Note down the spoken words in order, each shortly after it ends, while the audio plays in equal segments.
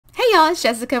y'all, it's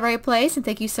JessicaRayPlays, and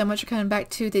thank you so much for coming back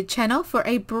to the channel for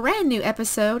a brand new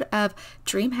episode of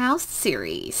Dream House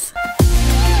series.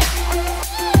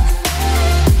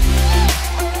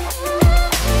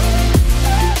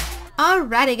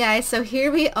 Alrighty guys, so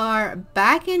here we are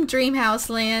back in Dream House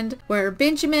land where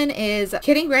Benjamin is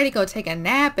getting ready to go take a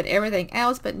nap and everything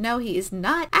else, but no, he is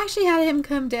not. I actually had him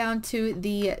come down to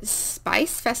the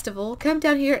Spice Festival, come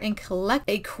down here and collect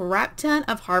a crap ton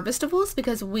of harvestables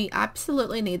because we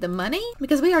absolutely need the money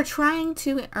because we are trying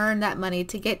to earn that money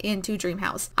to get into Dream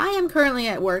House. I am currently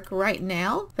at work right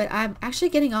now, but I'm actually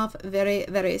getting off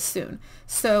very soon.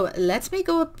 So let me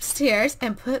go upstairs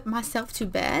and put myself to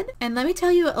bed and let me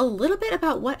tell you a little bit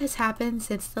about what has happened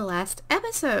since the last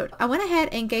episode. I went ahead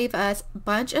and gave us a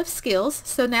bunch of skills,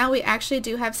 so now we actually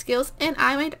do have skills, and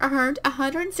I earned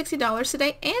 $160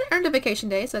 today and earned a vacation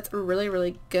day, so that's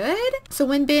really good. So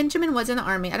when Benjamin was in the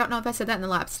army, I don't know if I said that in the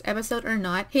last episode or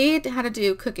not, he had to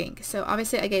do cooking, so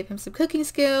obviously I gave him some cooking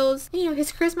skills. You know,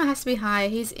 his charisma has to be high.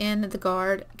 He's in the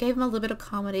guard. Gave him a little bit of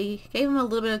comedy, gave him a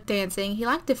little bit of dancing. He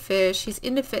liked to fish. He's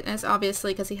into fitness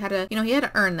obviously because he had to, he had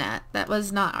to earn that. That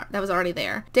was already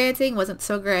there. Dancing wasn't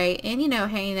so great, and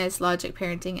handiness, logic,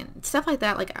 parenting, and stuff like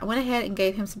that. Like, I went ahead and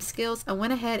gave him some skills. I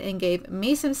went ahead and gave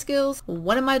me some skills.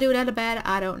 What am I doing out of bed?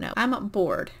 I don't know. I'm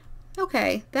bored.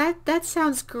 Okay, that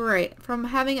sounds great. From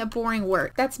having a boring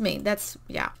work. That's me.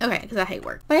 Yeah. Okay, because I hate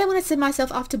work. But I want to send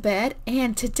myself off to bed,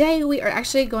 and today we are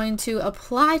actually going to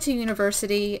apply to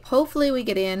university. Hopefully we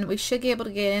get in. We should be able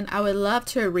to get in. I would love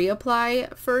to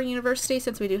reapply for university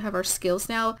since we do have our skills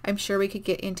now. I'm sure we could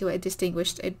get into a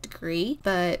distinguished degree,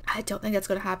 but I don't think that's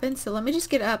going to happen. So let me just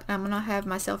get up, and I'm going to have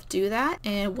myself do that.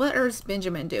 And what is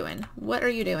Benjamin doing? What are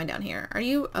you doing down here?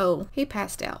 Oh, he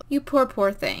passed out. You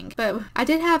poor thing. But I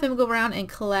did have him go around and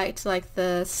collect like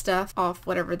the stuff off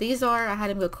whatever these are. I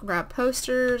had him go grab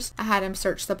posters. I had him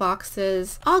search the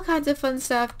boxes. All kinds of fun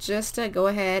stuff just to go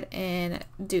ahead and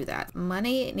do that.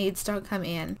 Money needs to come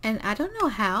in. And I don't know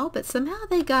how, but somehow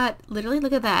they got, literally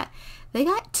look at that. They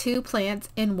got 2 plants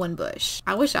in 1 bush.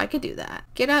 I wish I could do that.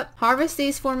 Get up, harvest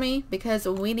these for me because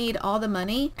we need all the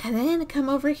money. And then come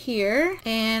over here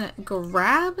and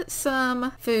grab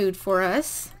some food for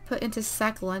us. Put into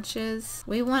sack lunches.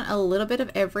 We want a little bit of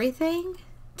everything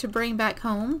to bring back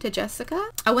home to Jessica.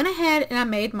 I went ahead and I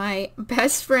made my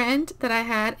best friend that I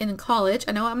had in college.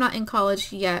 I know I'm not in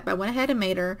college yet, but I went ahead and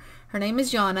made her. Her name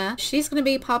is Yana. She's going to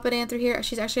be popping in through here.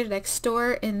 She's actually next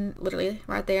door and literally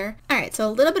right there. Alright, so a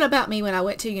little bit about me when I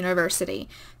went to university.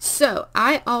 So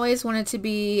I always wanted to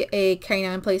be a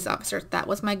canine police officer. That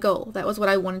was my goal. That was what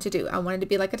I wanted to do. I wanted to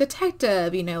be like a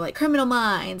detective, like Criminal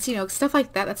Minds, stuff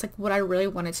like that. That's like what I really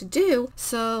wanted to do.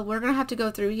 So we're going to have to go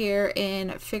through here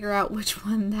and figure out which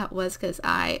one that was because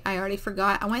I already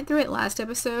forgot. I went through it last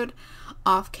episode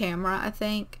off camera, I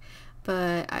think.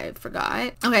 But I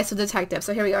forgot. Okay, so detective.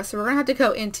 So here we go. So we're going to have to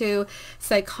go into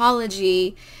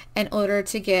psychology in order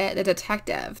to get the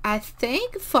detective. I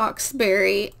think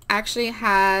Foxbury actually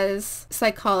has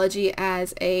psychology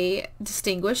as a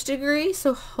distinguished degree.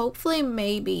 So hopefully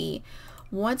maybe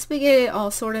once we get it all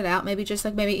sorted out, maybe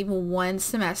even 1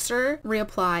 semester,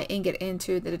 reapply and get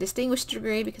into the distinguished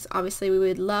degree because obviously we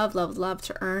would love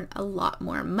to earn a lot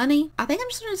more money. I think I'm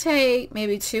just going to take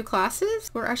maybe 2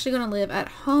 classes. We're actually going to live at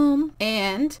home,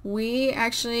 and we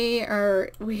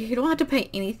don't have to pay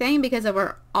anything because of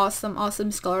our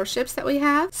awesome scholarships that we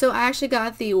have. So I actually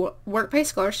got the work pay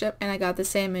scholarship, and I got the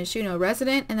same as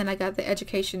resident, and then I got the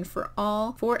education for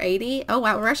all $480. Oh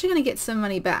wow, we're actually going to get some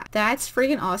money back. That's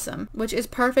freaking awesome, which is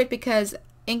perfect because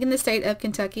in the state of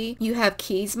Kentucky, you have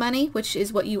Keys money, which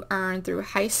is what you earn through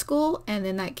high school, and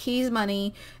then that Keys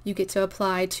money you get to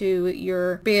apply to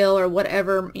your bill or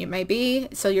whatever it may be.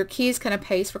 So your Keys kind of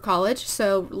pays for college.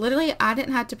 So literally I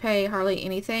didn't have to pay hardly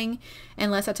anything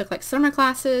unless I took like summer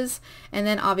classes, and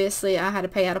then obviously I had to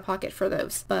pay out of pocket for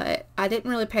those. But I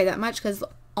didn't really pay that much because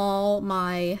all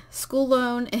my school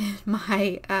loan and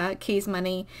my Keys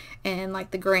money and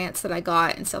like the grants that I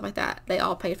got and stuff like that, they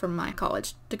all paid for my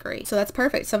college degree. So that's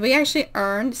perfect. So we actually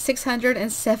earned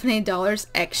 $670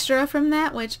 extra from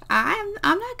that, which I'm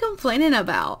not complaining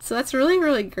about. So that's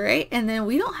really great. And then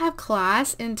we don't have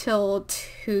class until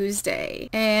Tuesday,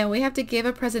 and we have to give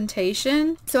a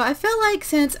presentation. So I feel like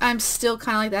since I'm still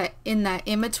kind of like that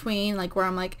in between, like where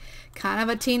I'm like kind of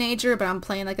a teenager but I'm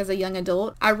playing like as a young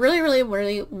adult, I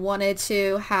really wanted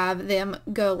to have them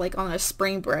go like on a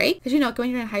spring break because when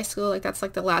you're in high school, like that's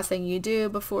like the last thing you do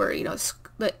before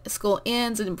the school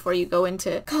ends and before you go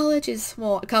into college is,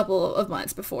 well, a couple of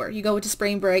months before. You go into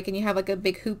spring break and you have like a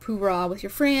big hoop hoorah with your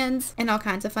friends and all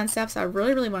kinds of fun stuff. So I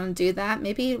really, really want to do that.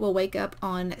 Maybe we'll wake up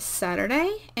on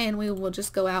Saturday and we will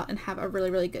just go out and have a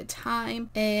really, really good time.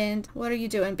 And what are you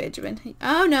doing, Benjamin?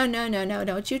 Oh, no, no, no, no.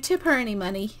 Don't you tip her any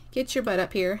money. Get your butt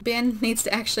up here. Ben needs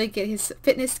to actually get his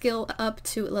fitness skill up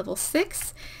to level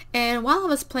 6. And while I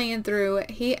was playing through,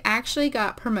 he actually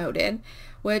got promoted,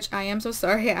 which I am so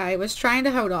sorry. I was trying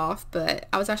to hold off, but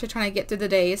I was actually trying to get through the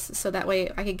days so that way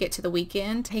I could get to the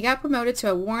weekend. He got promoted to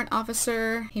a warrant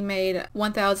officer. He made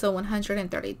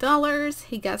 $1,130.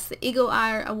 He got the Eagle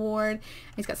Eye Award.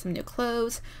 He's got some new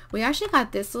clothes. We actually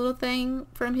got this little thing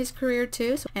from his career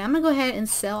too. So, and I'm going to go ahead and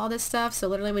sell all this stuff. So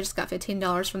literally we just got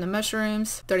 $15 from the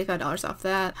mushrooms, $35 off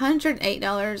that,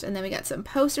 $108. And then we got some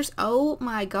posters. Oh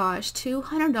my gosh,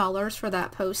 $200 for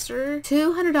that poster.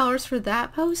 $200 for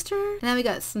that poster. And then we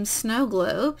got some snow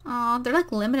globe. Aw, they're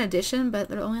like limited edition, but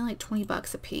they're only like 20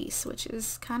 bucks a piece, which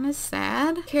is kind of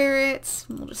sad. Carrots,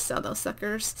 we'll just sell those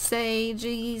suckers.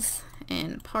 Sages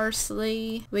and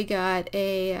parsley. We got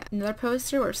another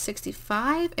poster worth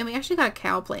 $65, and we actually got a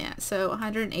cow plant, so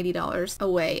 $180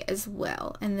 away as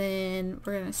well. And then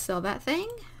we're gonna sell that thing.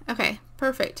 Okay,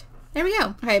 perfect. There we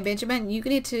go. Okay, Benjamin, you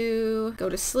need to go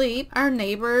to sleep. Our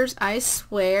neighbors, I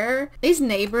swear, these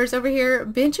neighbors over here,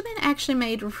 Benjamin actually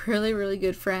made really, really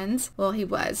good friends. Well, he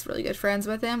was really good friends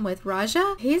with him, with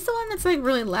Raja. He's the one that's like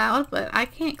really loud, but I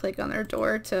can't click on their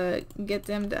door to get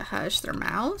them to hush their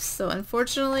mouths. So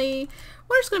unfortunately,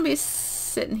 we're just going to be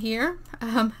sitting here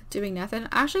doing nothing.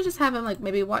 I actually just have him like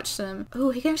maybe watch some.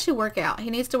 Oh, he can actually work out. He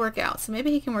needs to work out, so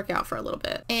maybe he can work out for a little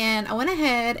bit. And I went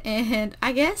ahead and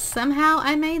I guess somehow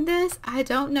I made this. I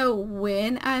don't know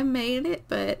when I made it,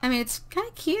 but I mean it's kind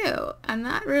of cute. I'm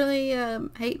not really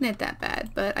hating it that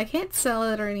bad, but I can't sell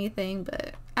it or anything,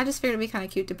 but I just figured it'd be kind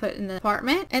of cute to put in the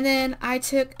apartment. And then I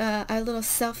took a little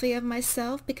selfie of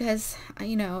myself because,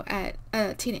 you know,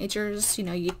 at teenagers, you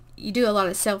know, you do a lot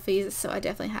of selfies, so I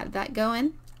definitely had that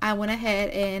going. I went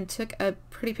ahead and took a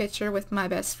pretty picture with my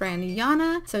best friend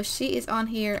Yana, so she is on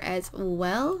here as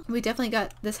well. We definitely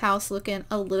got this house looking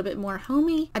a little bit more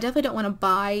homey. I definitely don't want to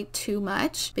buy too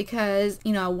much because,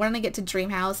 you know, I want to get to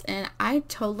Dream House, and I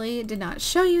totally did not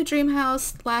show you Dream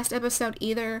House last episode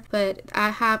either, but I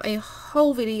have a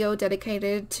whole video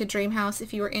dedicated to Dream House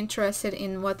if you are interested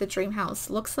in what the Dream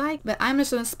House looks like. But I'm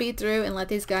just going to speed through and let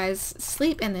these guys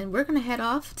sleep, and then we're going to head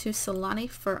off to Salani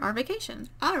for our vacation.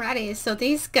 Alrighty, so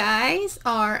these guys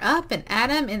are up and at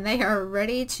 'em, and they are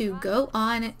ready to go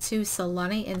on to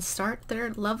Salani and start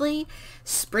their lovely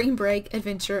spring break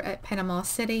adventure at Panama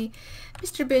City.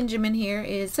 Mr. Benjamin here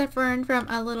is suffering from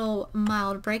a little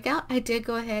mild breakout. I did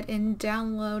go ahead and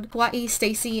download Hawaii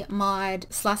Stacy mod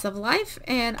Slice of Life,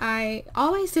 and I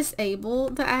always disable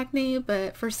the acne,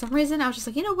 but for some reason I was just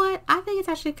like, you know what, I think it's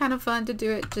actually kind of fun to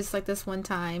do it just like this one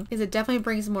time, because it definitely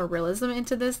brings more realism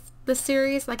into this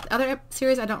series. Like the other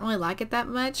series, I don't really like it that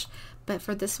much, but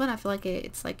for this one I feel like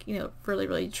it's like, you know, really,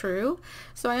 really true.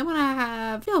 So I want to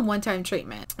have, you know, one-time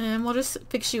treatment, and we'll just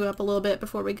fix you up a little bit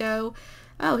before we go.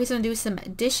 Oh, he's gonna do some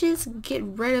dishes, get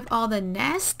rid of all the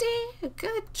nasty.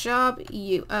 Good job,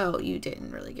 you. Oh, you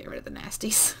didn't really get rid of the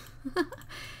nasties.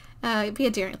 Be a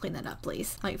dear and clean that up,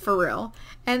 please. Like, for real.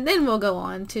 And then we'll go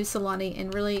on to Salani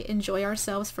and really enjoy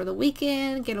ourselves for the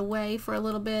weekend, get away for a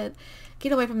little bit,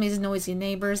 get away from these noisy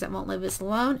neighbors that won't leave us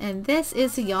alone. And this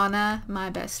is Yana, my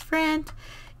best friend.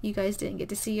 You guys didn't get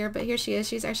to see her, but here she is.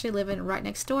 She's actually living right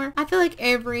next door. I feel like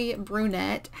every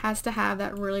brunette has to have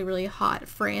that really, really hot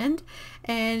friend,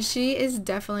 and she is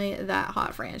definitely that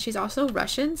hot friend. She's also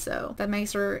Russian, so that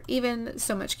makes her even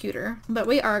so much cuter. But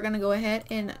we are going to go ahead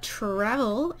and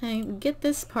travel and get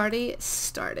this party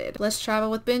started. Let's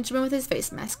travel with Benjamin with his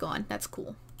face mask on. That's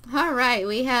cool. Alright,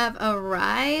 we have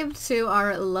arrived to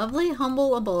our lovely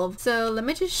humble abode. So let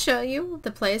me just show you the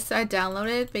place I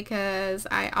downloaded, because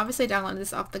I obviously downloaded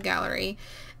this off the gallery,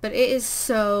 but it is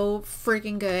so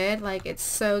freaking good. Like, it's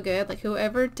so good. Like,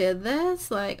 whoever did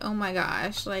this, like, oh my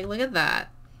gosh, like, look at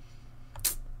that.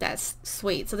 That's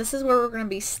sweet. So this is where we're going to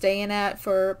be staying at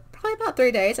for probably about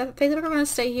 3 days. I think we're going to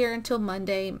stay here until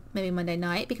Monday, maybe Monday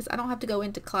night, because I don't have to go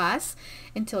into class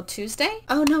until Tuesday.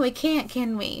 Oh no, we can't,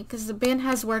 can we? Because Ben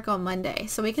has work on Monday,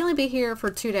 so we can only be here for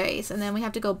 2 days, and then we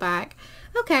have to go back.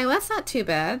 Okay, well, that's not too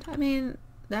bad. I mean,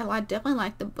 I definitely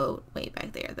like the boat way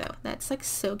back there, though. That's like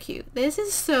so cute. This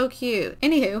is so cute.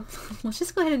 Anywho, let's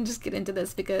just go ahead and just get into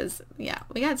this, because yeah,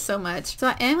 we got so much. So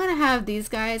I am gonna have these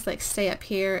guys like stay up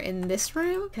here in this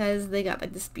room, because they got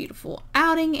like this beautiful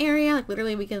outing area. Like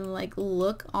literally we can like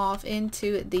look off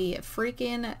into the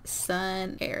freaking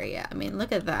sun area. I mean,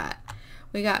 look at that.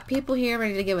 We got people here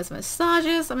ready to give us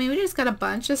massages. I mean, we just got a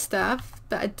bunch of stuff.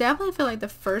 But I definitely feel like the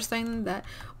first thing that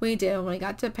we did when we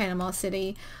got to Panama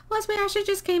City was we actually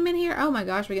just came in here. Oh my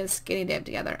gosh, we got a skinny dip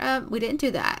together. We didn't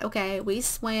do that, okay? We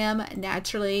swam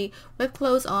naturally with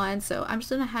clothes on. So I'm just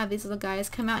going to have these little guys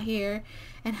come out here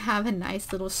and have a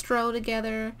nice little stroll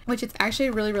together, which is actually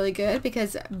really, really good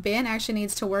because Ben actually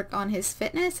needs to work on his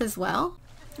fitness as well.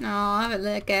 Oh, have a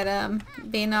look at him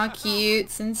being all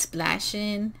cute and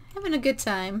splashing, having a good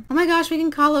time. Oh my gosh, we can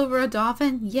call over a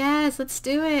dolphin. Yes, let's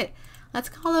do it. Let's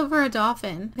call over a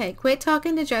dolphin. Okay, quit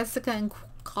talking to Jessica and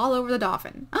call over the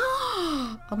dolphin.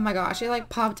 Oh my gosh, it like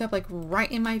popped up like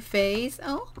right in my face.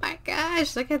 Oh my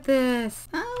gosh, look at this.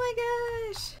 Oh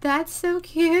my gosh, that's so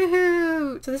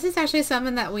cute. So this is actually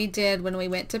something that we did when we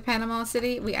went to Panama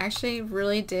City. We actually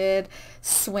really did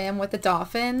swim with the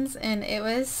dolphins and it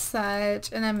was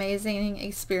such an amazing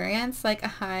experience. Like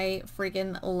I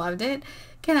freaking loved it.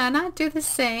 Can I not do the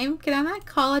same? Can I not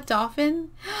call a dolphin?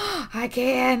 I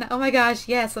can. Oh my gosh,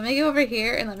 yes. Let me go over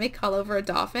here and let me call over a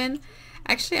dolphin.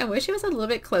 Actually, I wish it was a little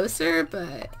bit closer,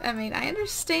 but I mean, I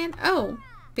understand. Oh,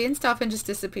 Ben's dolphin just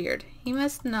disappeared. He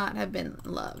must not have been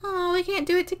loved. Oh, we can't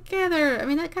do it together. I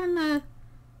mean, that kind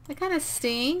of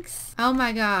stinks. Oh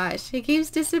my gosh, he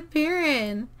keeps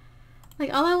disappearing.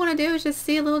 Like, all I want to do is just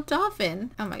see a little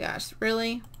dolphin. Oh my gosh,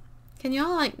 really? Can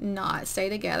y'all like not stay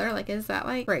together? Like, is that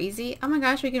like crazy? Oh my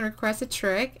gosh, we can request a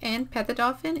trick and pet the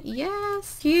dolphin.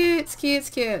 Yes, cute, cute,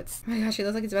 cute. Oh my gosh, he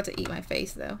looks like he's about to eat my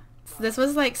face though. This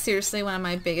was like seriously one of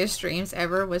my biggest dreams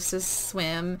ever, was to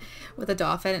swim with a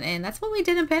dolphin, and that's what we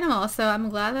did in Panama. So I'm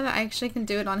glad that I actually can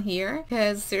do it on here,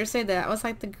 because seriously that was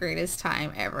like the greatest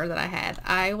time ever that I had.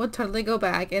 I would totally go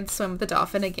back and swim with the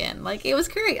dolphin again. Like, it was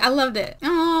great. I loved it.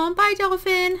 Oh, bye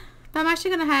dolphin. I'm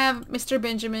actually gonna have Mr.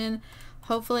 Benjamin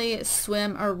hopefully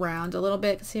swim around a little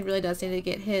bit because he really does need to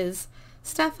get his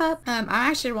stuff up. I'm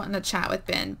actually wanting to chat with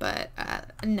Ben, but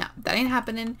no, that ain't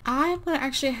happening. I'm gonna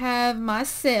actually have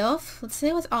myself, let's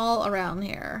see what's all around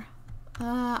here.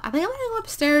 I think I'm gonna go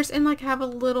upstairs and like have a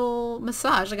little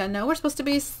massage. Like, I know we're supposed to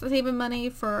be saving money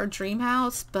for our dream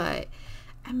house, but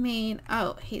I mean,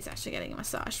 oh, he's actually getting a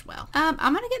massage. Well, I'm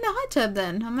gonna get in a hot tub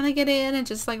then. I'm gonna get in and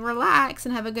just like relax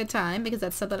and have a good time, because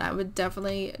that's something I would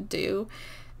definitely do.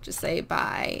 Just say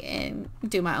bye and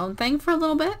do my own thing for a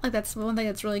little bit. Like, that's one thing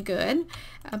that's really good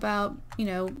about, you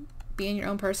know, being your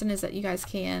own person, is that you guys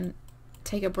can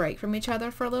take a break from each other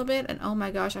for a little bit. And oh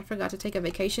my gosh, I forgot to take a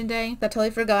vacation day. I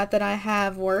totally forgot that I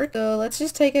have work. So let's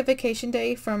just take a vacation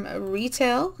day from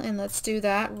retail, and let's do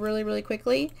that really, really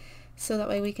quickly. So that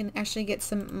way we can actually get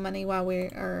some money while we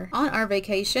are on our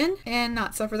vacation and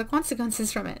not suffer the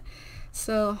consequences from it.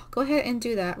 So go ahead and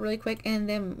do that really quick, and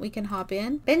then we can hop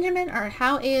in. Benjamin, or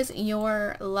how is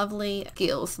your lovely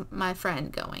skills, my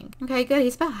friend, going? Okay, good.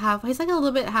 He's about halfway. He's like a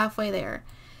little bit halfway there.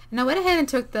 And I went ahead and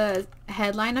took the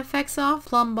headline effects off,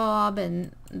 plumb bob,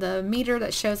 and the meter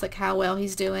that shows like how well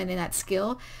he's doing in that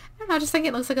skill. I don't know, I just think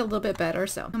it looks like a little bit better.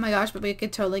 So, oh my gosh, but we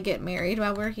could totally get married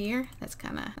while we're here. That's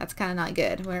kind of not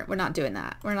good. We're not doing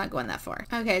that. We're not going that far.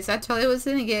 Okay, so I totally was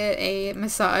gonna get a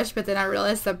massage, but then I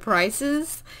realized the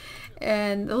prices.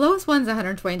 And the lowest one's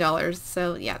 $120.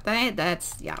 So yeah,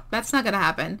 that's not gonna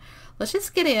happen. Let's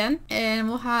just get in, and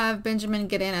we'll have Benjamin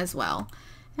get in as well.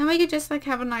 And we could just like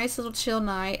have a nice little chill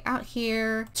night out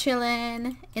here,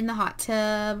 chilling in the hot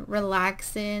tub,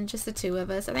 relaxing, just the two of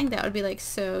us. I think that would be like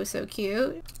so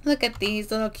cute. Look at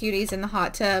these little cuties in the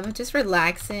hot tub, just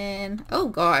relaxing. Oh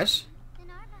gosh.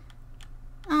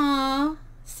 Aw,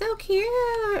 so cute.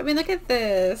 I mean, look at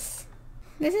this.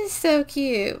 This is so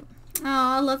cute. Oh,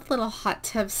 I love the little hot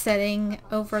tub setting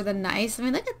over the nice. I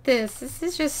mean, look at this. This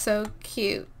is just so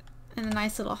cute. And a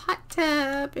nice little hot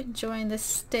tub, enjoying the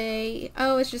stay.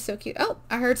 Oh, it's just so cute. Oh,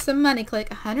 I heard some money click.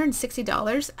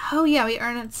 $160. Oh yeah, we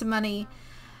earned some money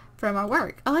from our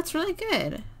work. Oh, that's really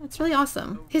good. That's really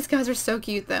awesome. These guys are so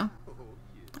cute though.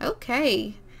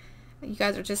 Okay. You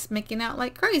guys are just making out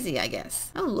like crazy, I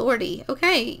guess. Oh lordy.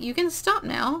 Okay, you can stop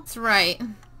now. That's right.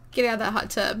 Get out of that hot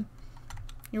tub.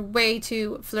 You're way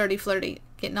too flirty,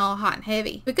 getting all hot and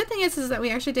heavy. The good thing is that we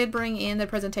actually did bring in the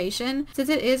presentation. Since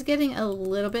it is getting a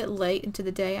little bit late into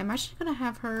the day, I'm actually going to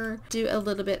have her do a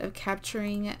little bit of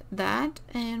capturing that.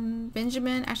 And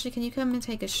Benjamin, actually, can you come and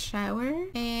take a shower?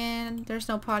 And there's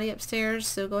no potty upstairs,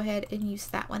 so go ahead and use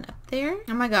that one up there.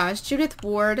 Oh my gosh, Judith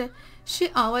Ward, she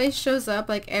always shows up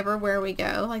like everywhere we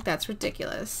go. Like, that's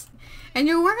ridiculous. And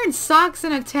you're wearing socks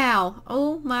and a towel.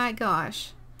 Oh my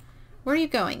gosh. Where are you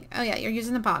going? Oh yeah, you're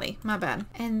using the potty. My bad.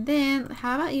 And then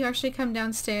how about you actually come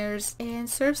downstairs and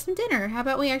serve some dinner? How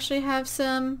about we actually have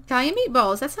some Italian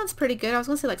meatballs? That sounds pretty good. I was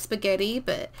gonna say like spaghetti,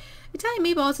 but Italian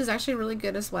meatballs is actually really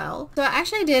good as well. So I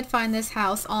actually did find this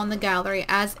house on the gallery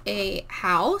as a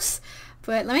house,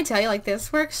 but let me tell you, like,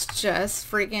 this works just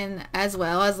freaking as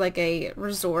well as like a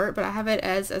resort, but I have it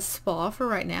as a spa for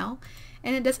right now.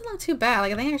 And it doesn't look too bad.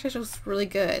 Like, I think it actually looks really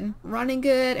good. Running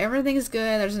good. Everything's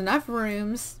good. There's enough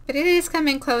rooms. But it is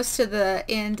coming close to the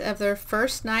end of their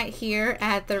first night here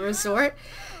at the resort.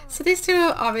 So these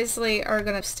two obviously are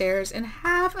going upstairs and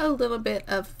have a little bit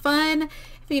of fun,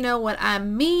 if you know what I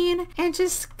mean. And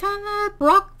just kind of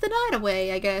rock the night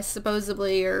away, I guess,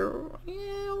 supposedly, or, you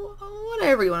know,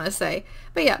 whatever you want to say.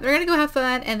 But yeah, they're going to go have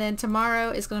fun. And then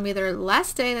tomorrow is going to be their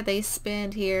last day that they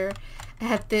spend here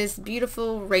at this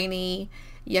beautiful, rainy,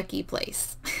 yucky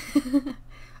place.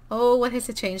 Oh, what has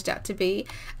it changed out to be?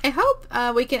 I hope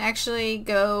we can actually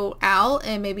go out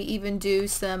and maybe even do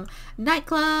some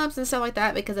nightclubs and stuff like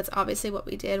that, because that's obviously what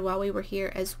we did while we were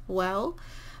here as well.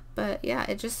 But yeah,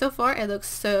 it just, so far, it looks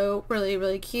so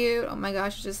really cute. Oh my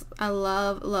gosh, I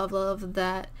love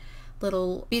that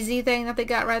little easy thing that they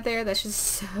got right there. That's just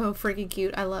so freaking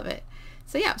cute. I love it.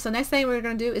 So yeah, so next thing we're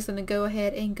going to do is going to go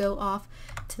ahead and go off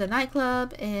to the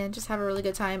nightclub and just have a really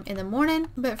good time in the morning.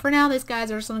 But for now, these guys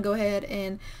are just going to go ahead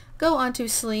and go on to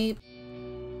sleep.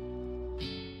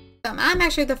 I'm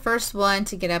actually the first one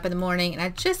to get up in the morning, and I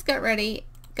just got ready,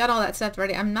 got all that stuff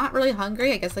ready. I'm not really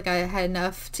hungry. I guess like I had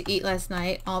enough to eat last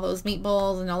night, all those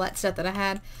meatballs and all that stuff that I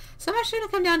had. So I'm actually going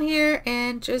to come down here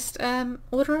and just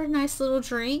order a nice little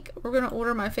drink. We're going to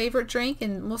order my favorite drink,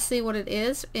 and we'll see what it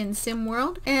is in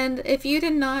SimWorld. And if you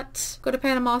did not go to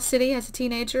Panama City as a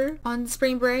teenager on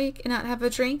spring break and not have a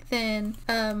drink, then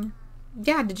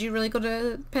yeah, did you really go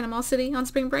to Panama City on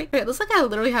spring break? Okay, it looks like I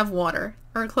literally have water,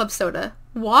 or club soda.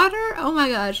 Water? Oh my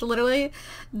gosh, literally,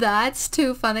 that's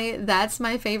too funny. That's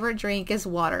my favorite drink, is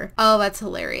water. Oh, that's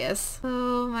hilarious.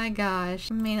 Oh my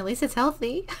gosh. I mean, at least it's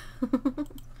healthy.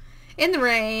 In the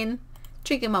rain,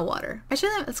 drinking my water.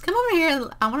 Actually, let's come over here.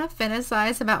 I want to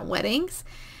fantasize about weddings.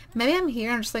 Maybe I'm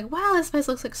here, I'm just like, wow, this place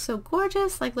looks like so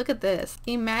gorgeous. Like, look at this.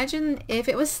 Imagine if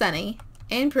it was sunny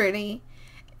and pretty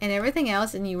and everything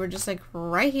else, and you were just like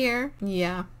right here.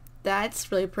 Yeah,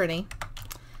 that's really pretty.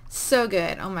 So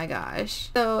good. Oh my gosh.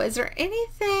 So is there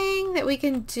anything that we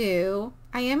can do?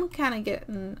 I am kind of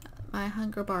getting, my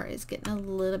hunger bar is getting a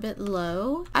little bit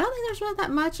low. I don't think there's really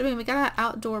that much. I mean, we got an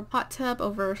outdoor hot tub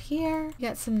over here. We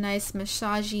got some nice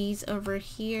massages over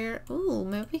here. Ooh,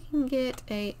 maybe we can get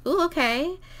a, ooh,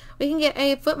 okay. We can get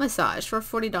a foot massage for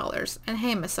 $40 and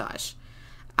hand massage.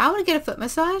 I want to get a foot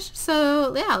massage.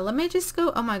 So yeah, let me just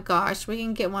go. Oh my gosh, we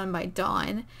can get one by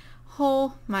Dawn.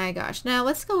 Oh my gosh. Now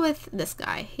let's go with this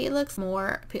guy. He looks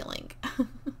more appealing.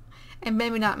 And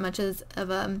maybe not much as of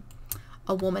a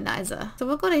womanizer. So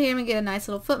we'll go to here and get a nice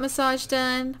little foot massage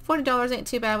done. $40 ain't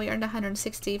too bad. We earned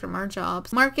 $160 from our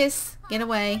jobs. Marcus, get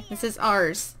away. This is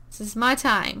ours. This is my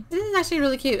time. This is actually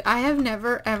really cute. I have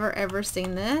never ever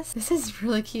seen this. This is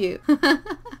really cute.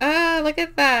 Ah, look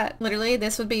at that. Literally,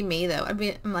 this would be me though.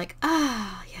 I'm like,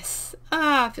 ah, yes.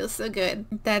 Ah, it feels so good.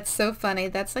 That's so funny.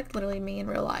 That's like literally me in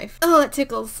real life. Oh, it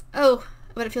tickles. Oh,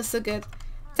 but it feels so good.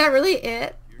 Is that really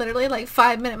it? Literally like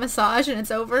 5-minute massage and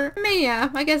it's over? I mean, yeah,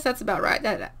 I guess that's about right.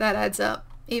 That adds up.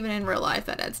 Even in real life,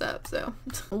 that adds up. So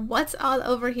what's all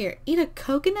over here? Eat a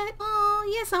coconut?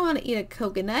 Oh, yes, I want to eat a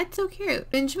coconut. So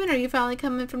cute. Benjamin, are you finally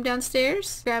coming from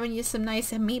downstairs? Grabbing you some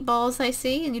nice meatballs, I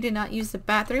see. And you did not use the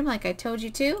bathroom like I told you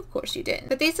to. Of course you didn't.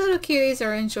 But these little cuties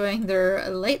are enjoying their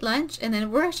late lunch. And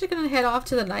then we're actually going to head off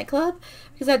to the nightclub,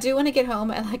 because I do want to get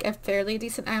home at like a fairly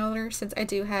decent hour, since I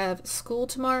do have school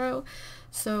tomorrow.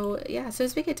 So yeah, as soon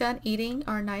as we get done eating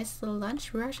our nice little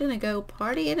lunch, we're actually going to go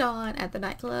party it on at the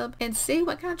nightclub and see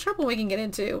what kind of trouble we can get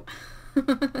into.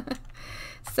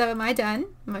 So am I done?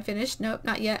 Am I finished? Nope,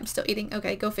 not yet. I'm still eating.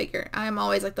 Okay, go figure. I'm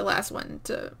always like the last one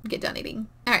to get done eating.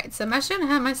 Alright, so I'm actually going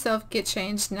to have myself get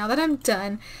changed now that I'm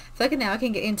done. I feel like now I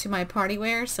can get into my party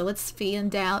wear. So let's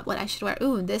find out what I should wear.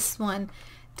 Ooh, this one.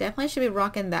 Definitely should be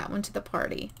rocking that one to the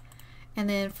party. And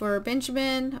then for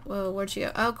Benjamin, well, where'd you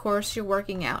go? Oh, of course, you're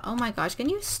working out. Oh my gosh, can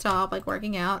you stop like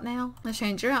working out now? Let's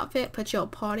change your outfit, put your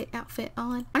party outfit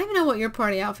on. I don't even know what your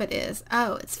party outfit is.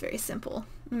 Oh, it's very simple.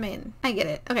 I mean, I get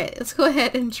it. Okay, let's go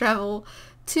ahead and travel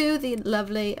to the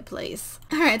lovely place.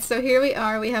 Alright, so here we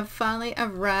are. We have finally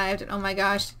arrived. Oh my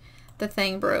gosh, the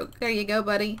thing broke. There you go,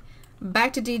 buddy.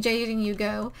 Back to DJing you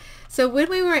go. So when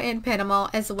we were in Panama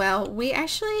as well, we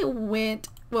actually went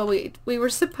well, we were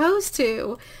supposed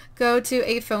to go to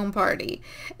a foam party.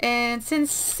 And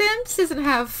since Sims doesn't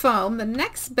have foam, the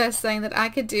next best thing that I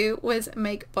could do was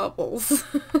make bubbles.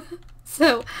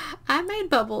 So I made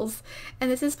bubbles, and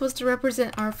this is supposed to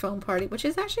represent our foam party, which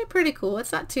is actually pretty cool.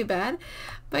 It's not too bad.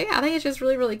 But yeah, I think it's just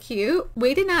really, really cute.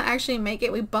 We did not actually make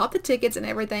it. We bought the tickets and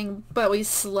everything, but we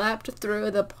slept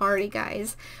through the party,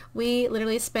 guys. We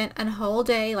literally spent a whole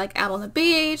day like out on the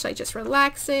beach, like just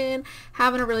relaxing,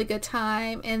 having a really good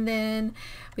time. And then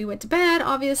we went to bed,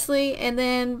 obviously, and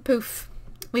then poof,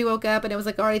 we woke up and it was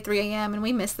like already 3 a.m. and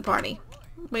we missed the party.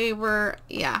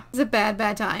 Yeah, it was a bad,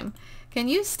 bad time. Can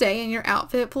you stay in your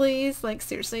outfit, please? Like,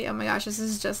 seriously, oh my gosh, this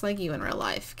is just like you in real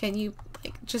life. Can you,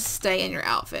 like, just stay in your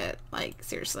outfit? Like,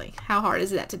 seriously, how hard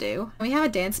is that to do? We have a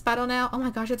dance battle now. Oh my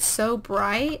gosh, it's so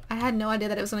bright. I had no idea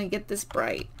that it was going to get this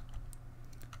bright.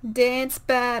 Dance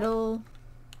battle.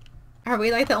 Are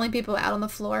we like the only people out on the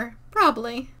floor?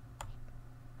 Probably.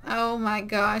 Oh my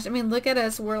gosh, I mean, look at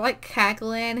us. We're like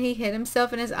cackling. He hit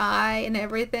himself in his eye and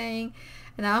everything.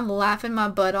 And I'm laughing my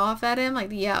butt off at him.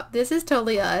 Like, yep, this is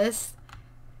totally us.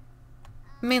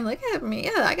 I mean, look at me.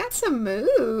 Yeah, I got some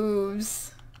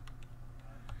moves.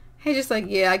 He's just like,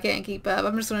 yeah, I can't keep up.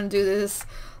 I'm just going to do this,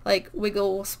 like,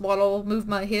 wiggle, swaddle, move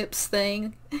my hips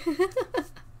thing.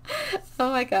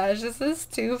 Oh my gosh, this is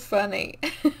too funny.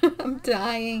 I'm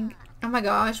dying. Oh my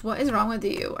gosh, what is wrong with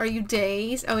you? Are you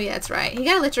dazed? Oh yeah, that's right. He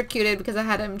got electrocuted because I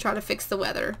had him try to fix the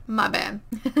weather. My bad.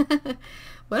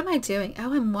 What am I doing?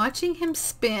 Oh, I'm watching him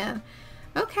spin.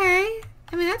 Okay.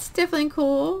 I mean, that's definitely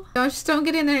cool. Just don't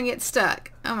get in there and get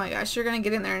stuck. Oh my gosh, you're going to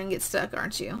get in there and get stuck,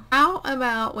 aren't you? How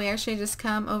about we actually just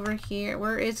come over here?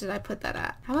 Did I put that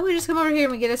at? How about we just come over here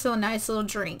and we get us a nice little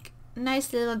drink?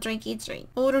 Nice little drinky drink.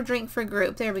 Order drink for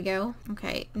group. There we go.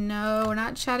 Okay. No, we're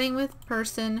not chatting with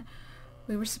person.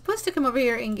 We were supposed to come over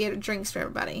here and get drinks for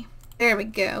everybody. There we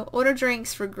go. Order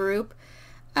drinks for group.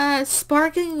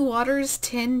 Sparkling water's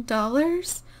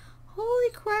 $10? Holy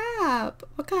crap.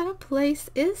 What kind of place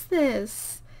is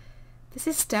this? This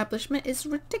establishment is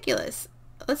ridiculous.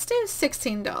 Let's do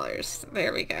 $16.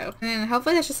 There we go. And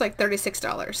hopefully that's just like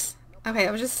 $36. Okay,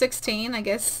 that was just 16. I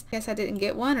guess I didn't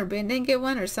get one, or Ben didn't get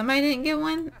one, or somebody didn't get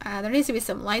one. There needs to be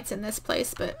some lights in this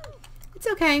place, but it's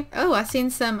okay. Oh, I've seen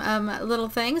some little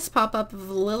things pop up of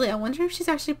Lily. I wonder if she's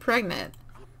actually pregnant.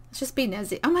 Let's just be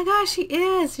nosy. Oh my gosh, she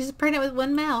is. She's pregnant with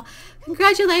one male.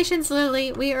 Congratulations,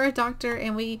 Lily. We are a doctor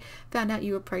and we found out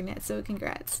you were pregnant, so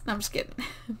congrats. No, I'm just kidding.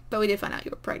 But we did find out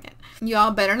you were pregnant.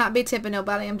 Y'all better not be tipping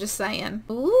nobody, I'm just saying.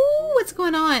 Ooh, what's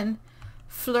going on?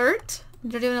 Flirt?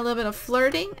 They're doing a little bit of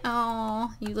flirting.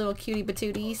 Oh, you little cutie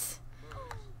patooties.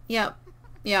 Yep.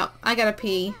 Yep. I gotta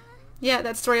pee. Yeah,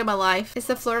 that's the story of my life. Is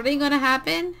the flirting gonna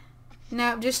happen?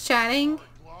 No, just chatting.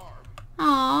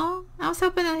 Aw, I was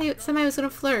hoping that somebody was gonna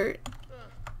flirt.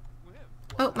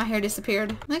 Oh, my hair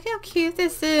disappeared. Look how cute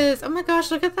this is. Oh my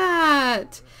gosh, look at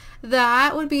that.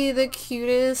 That would be the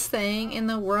cutest thing in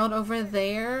the world over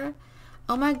there.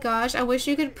 Oh my gosh, I wish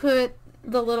you could put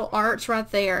the little arch right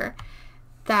there.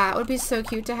 That would be so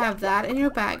cute to have that in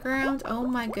your background. Oh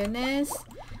my goodness.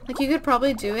 Like, you could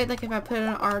probably do it, like, if I put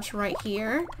an arch right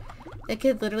here. It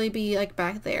could literally be like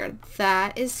back there.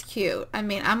 That is cute. I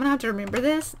mean, I'm gonna have to remember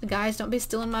this. Guys, don't be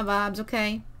stealing my vibes,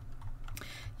 okay?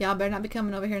 Y'all better not be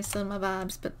coming over here and stealing my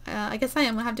vibes. But I guess I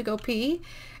am gonna have to go pee.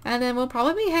 And then we'll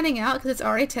probably be heading out because it's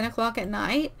already 10 o'clock at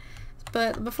night.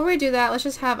 But before we do that, let's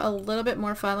just have a little bit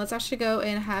more fun. Let's actually go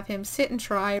and have him sit and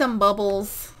try some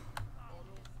bubbles.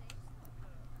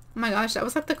 Oh my gosh, that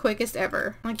was like the quickest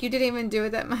ever. Like, you didn't even do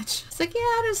it that much. It's like, yeah,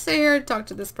 I'll just sit here and talk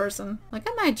to this person. Look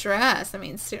at my dress. I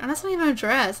mean, that's not even a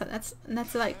dress.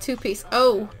 That's like two-piece.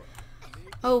 Oh.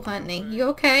 Oh, honey. You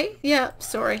okay? Yep.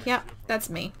 Sorry. Yep. That's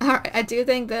me. Alright, I do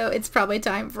think, though, it's probably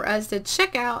time for us to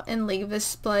check out and leave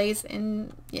this place.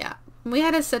 And, yeah. We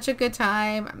had such a good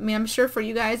time. I mean, I'm sure for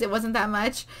you guys it wasn't that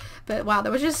much. But, wow,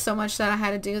 there was just so much that I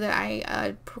had to do that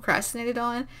I procrastinated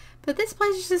on. But this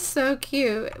place is just so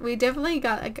cute. We definitely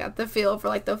got the feel for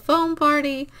like the foam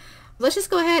party. Let's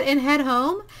just go ahead and head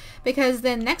home, because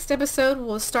then next episode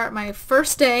will start my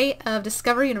first day of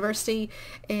Discover University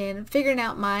and figuring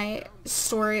out my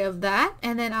story of that.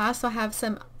 And then I also have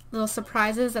some little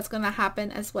surprises that's going to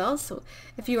happen as well. So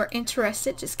if you are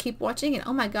interested, just keep watching. And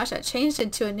oh my gosh, I changed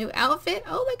into a new outfit.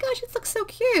 Oh my gosh, it looks so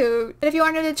cute. And if you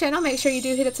are new to the channel, make sure you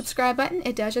do hit that subscribe button.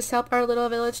 It does just help our little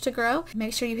village to grow.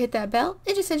 Make sure you hit that bell.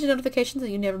 It just sends you notifications so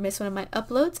you never miss one of my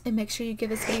uploads. And make sure you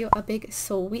give this video a big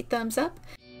sweet thumbs up.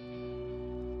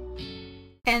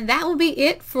 And that will be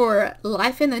it for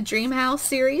Life in the Dream House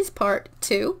series part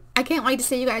 2. I can't wait to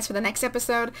see you guys for the next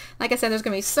episode. Like I said, there's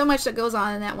going to be so much that goes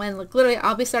on in that one. Like literally,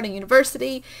 I'll be starting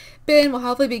university. Ben will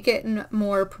hopefully be getting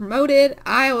more promoted.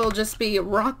 I will just be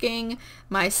rocking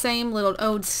my same little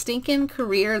old stinking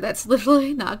career that's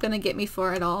literally not going to get me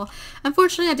far at all.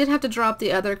 Unfortunately, I did have to drop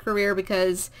the other career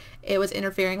because it was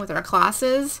interfering with our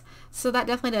classes. So that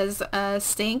definitely does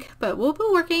stink, but we'll be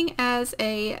working as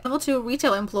a level 2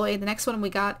 retail employee. The next one we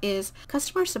got is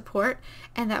customer support,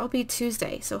 and that will be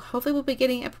Tuesday. So hopefully we'll be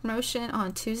getting a promotion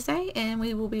on Tuesday, and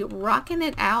we will be rocking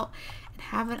it out and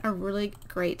having a really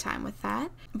great time with that.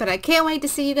 But I can't wait to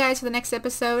see you guys for the next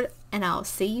episode, and I'll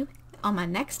see you on my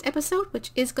next episode,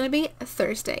 which is going to be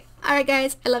Thursday. Alright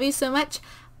guys, I love you so much.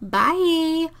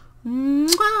 Bye!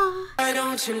 Mwah. Why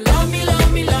don't you love me,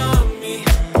 love me, love me?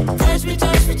 Touch me,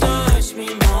 touch me, touch me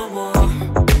no more.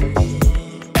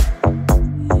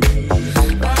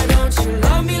 Why don't you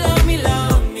love me, love me,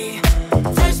 love me?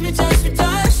 Touch me, touch me, touch me.